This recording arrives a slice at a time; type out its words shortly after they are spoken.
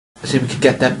See if we could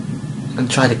get that and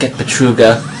try to get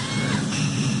Petruga.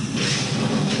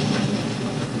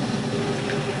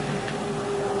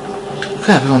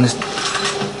 Everyone is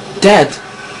dead.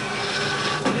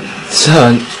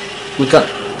 So we got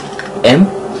him.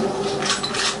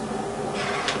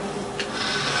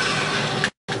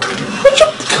 Where'd you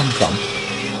come from?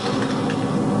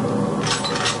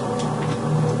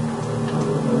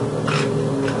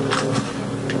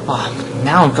 Oh,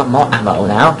 now I've got more ammo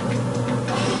now.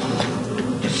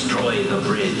 Destroy the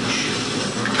bridge.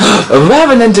 A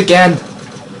Revenant again.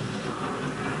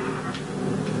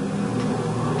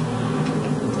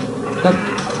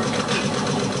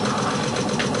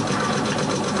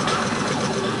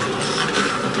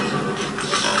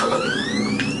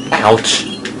 Ouch.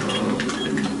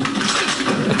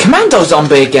 A commando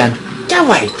zombie again. Get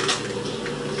away.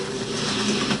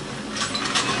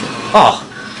 Oh.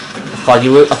 I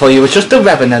thought you were just a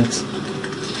Revenant.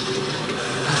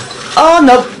 Oh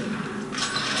no.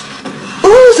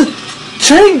 Oh, it's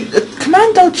a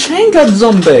commando chain gun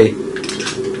zombie.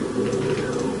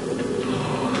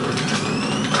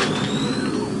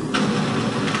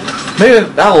 Maybe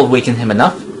that will weaken him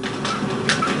enough.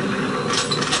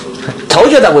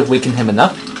 Told you that would weaken him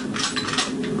enough.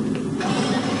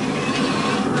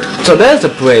 So there's a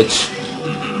bridge.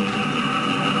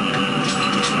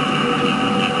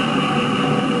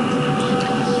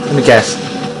 Let me guess.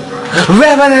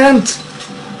 Revenant!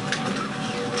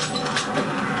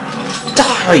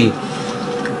 Die!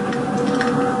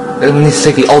 We need to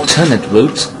take the alternate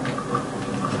route.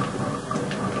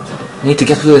 I need to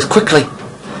get through this quickly.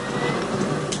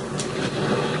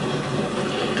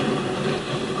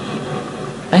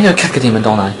 I hear a Cacodemon,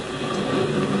 don't I?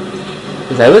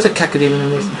 There is a Cacodemon in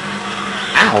this.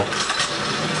 Ow!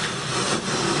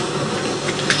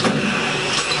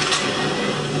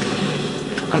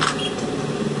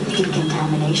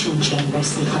 Decontamination chamber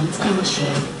sequence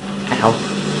initiated. Ow.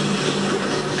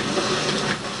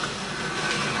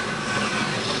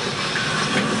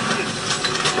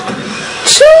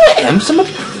 Two imps on a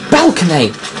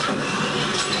balcony!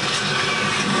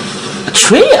 A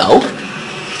trio?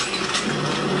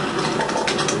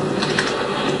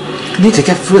 I need to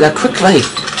get through that quickly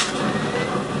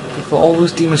before all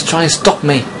those demons try and stop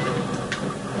me.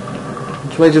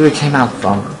 Which way did we came out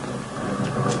from?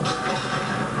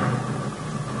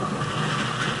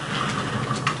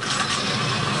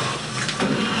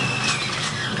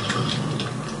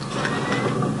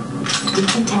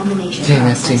 Decontamination Yeah,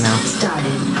 let's see now.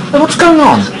 started. Hey, what's going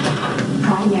on?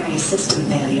 Primary system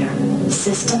failure.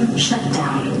 System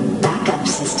shutdown. Backup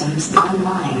systems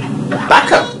online.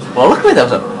 Backup? Well, look at me, there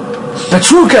was a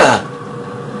Petruga!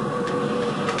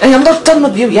 Hey, I'm not done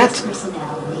with you yet!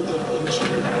 Personnel needed in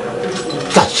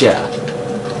chamber. Gotcha!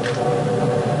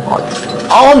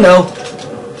 Oh no!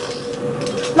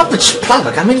 Not the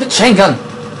plasma, I mean the chain gun!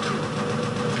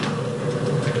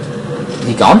 Is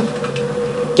he gone?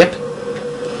 Yep.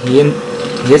 He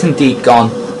is indeed gone.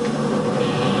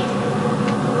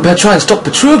 Better try and stop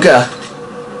Petruga!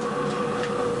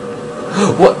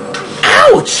 What?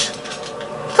 Ouch!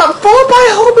 Got followed by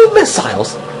homing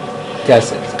missiles!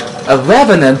 Guess it. A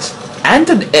Revenant and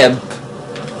an Imp.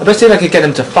 I better see if I can get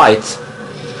him to fight.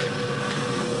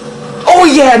 Oh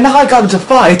yeah, now I got him to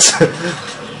fight!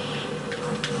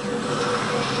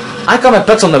 I got my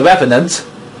bets on the Revenant.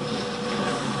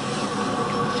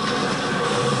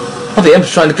 Oh, the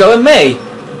Imp's trying to go at me!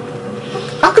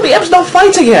 How come the Imp's not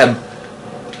fighting him?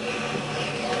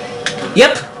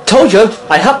 Yep, told you,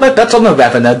 I have my bets on the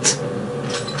Revenant.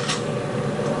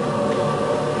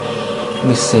 Let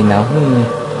me see now.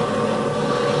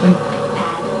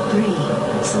 Pad 3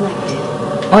 selected.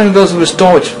 I'm gonna go through the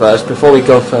storage first before we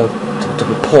go to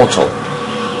the portal.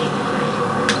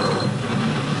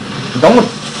 Don't want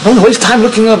to waste time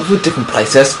looking over different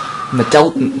places. In the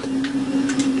Delta.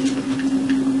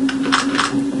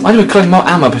 Why don't we collect more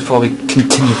ammo before we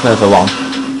continue further on?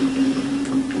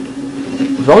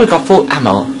 We've already got full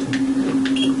ammo.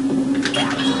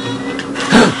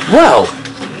 Whoa!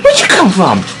 Where'd you come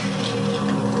from?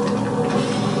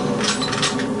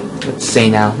 Let's see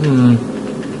now.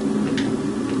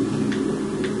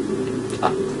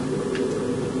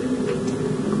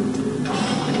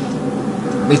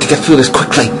 Need to get through this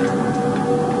quickly.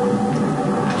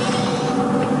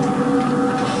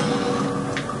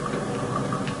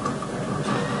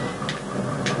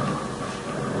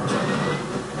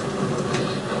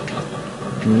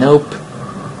 Nope.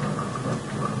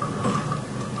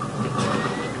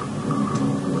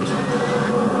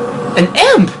 An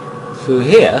imp through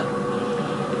here.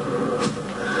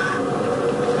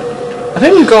 I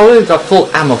think we've already got full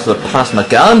ammo for the plasma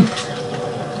gun.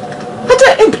 How'd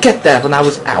that imp get there when I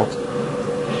was out.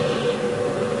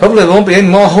 Hopefully there won't be any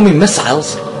more homing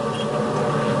missiles.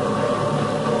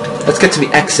 Let's get to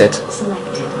the exit.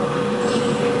 Selected.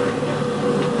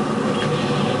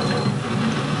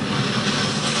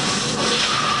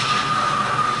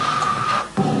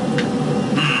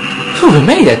 Phew, we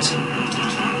made it!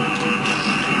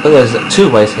 Oh, there's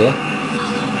 2 ways here.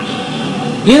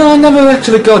 You know, I never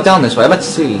actually go down this way. Let's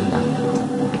see now.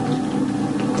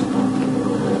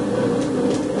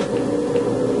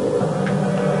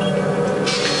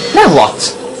 Now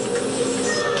what?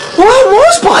 What?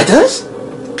 More spiders?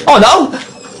 Oh no!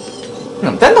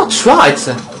 No, they're not trides.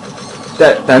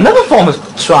 They're another form of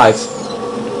trides.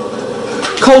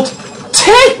 Called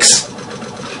ticks!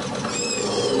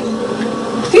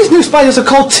 These new spiders are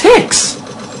called ticks!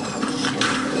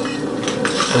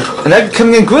 And they're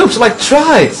coming in groups like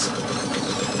trides.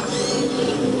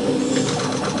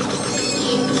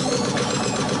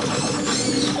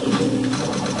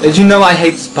 Did you know I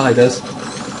hate spiders?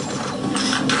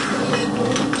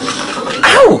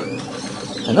 Ow!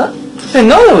 I didn't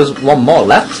know there was one more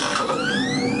left.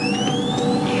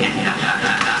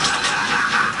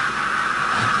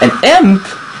 An imp?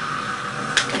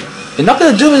 You're not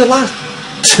gonna do it the last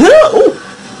 2?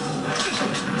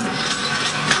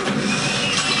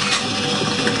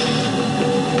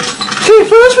 Okay,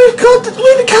 first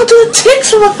we've encountered the ticks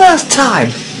for the first time.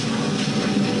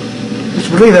 Which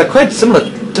really they're quite similar,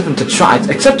 different to trides,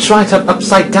 except trides have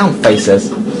upside down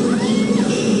faces.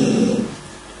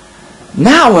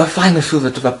 Now we're finally through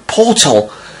the portal.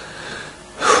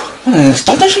 What an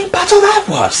astonishing battle that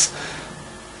was!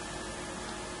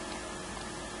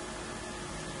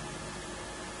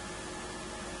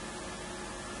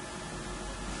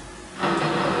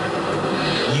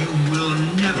 You will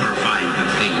never find the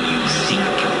thing you seek.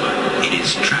 It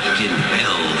is trapped in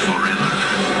hell forever.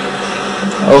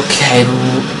 Okay,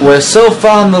 we're so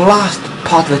far in the last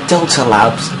part of the Delta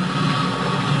Labs.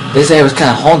 This area was kind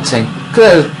of haunting.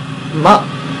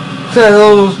 Look at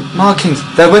those markings,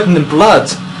 they're written in blood.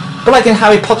 But like in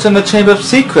Harry Potter and the Chamber of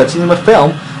Secrets, in the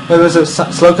film, where there's a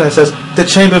slogan that says, "The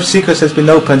Chamber of Secrets has been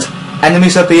opened.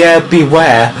 Enemies of the air,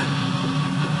 beware."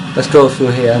 Let's go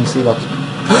through here and see what...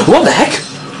 What the heck?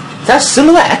 That's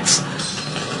silhouettes?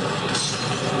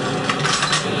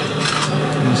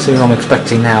 Let's see what I'm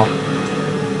expecting now.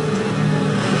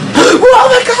 Oh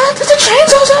my god, there's a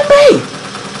chainsaw zombie!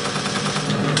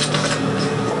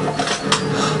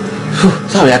 Whew,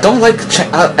 sorry, I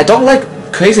don't like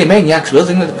crazy maniacs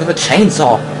wielding with a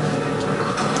chainsaw.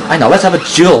 I know, let's have a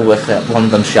duel with one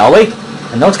of them, shall we?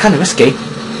 I know it's kind of risky,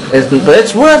 but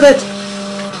it's worth it.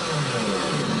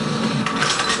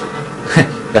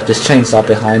 Got this chainsaw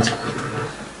behind.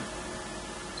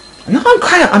 Now I'm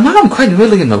quite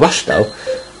really in a rush though.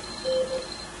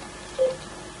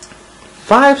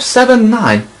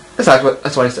 579.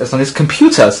 That's what it says on his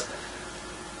computers.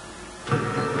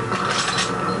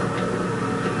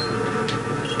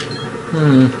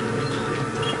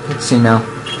 Let's see now.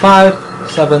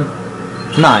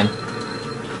 579.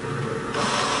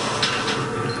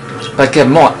 But get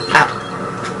more out.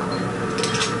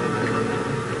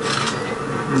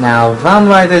 Now, Van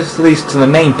Riders leads to the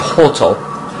main portal.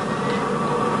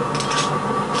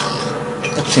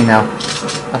 Let's see now.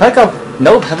 I think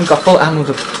nope, haven't got full ammo.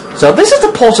 So this is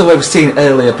the portal we were seeing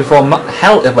earlier before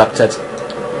hell erupted.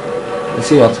 Let's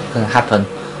see what's going to happen.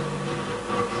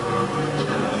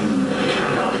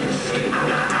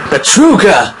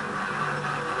 Betruger!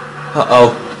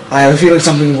 Uh-oh. I have a feeling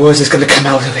something worse is going to come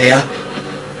out of here.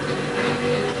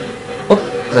 Oh,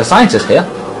 there's a scientist here.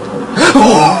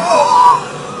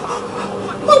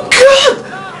 Oh god!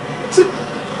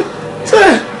 It's a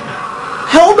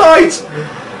Hell Knight!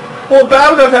 Or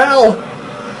Bound of Hell!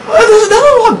 Oh, there's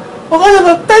another one! Oh,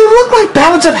 they look like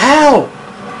Bounds of Hell!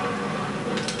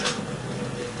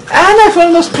 And I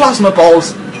found those plasma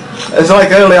balls! It's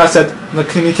like earlier I said, in the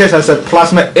communication I said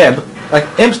plasma imp. Like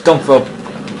imps don't throw,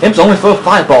 imps only throw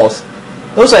fireballs.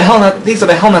 These are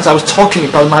the Hell Knights I was talking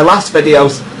about in my last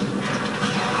videos.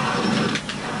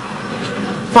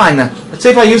 Fine then, let's see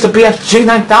if I use the BFG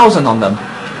 9000 on them.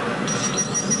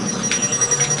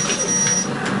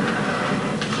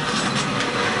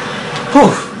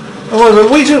 Whew.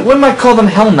 We might call them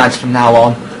Hell Knights from now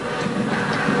on.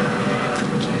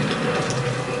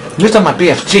 Used up my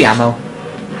BFG ammo.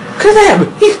 Look at him!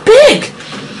 He's big!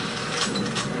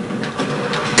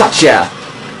 Gotcha!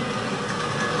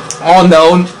 Oh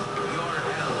no!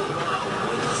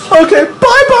 Okay,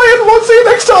 bye bye everyone, see you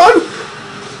next time!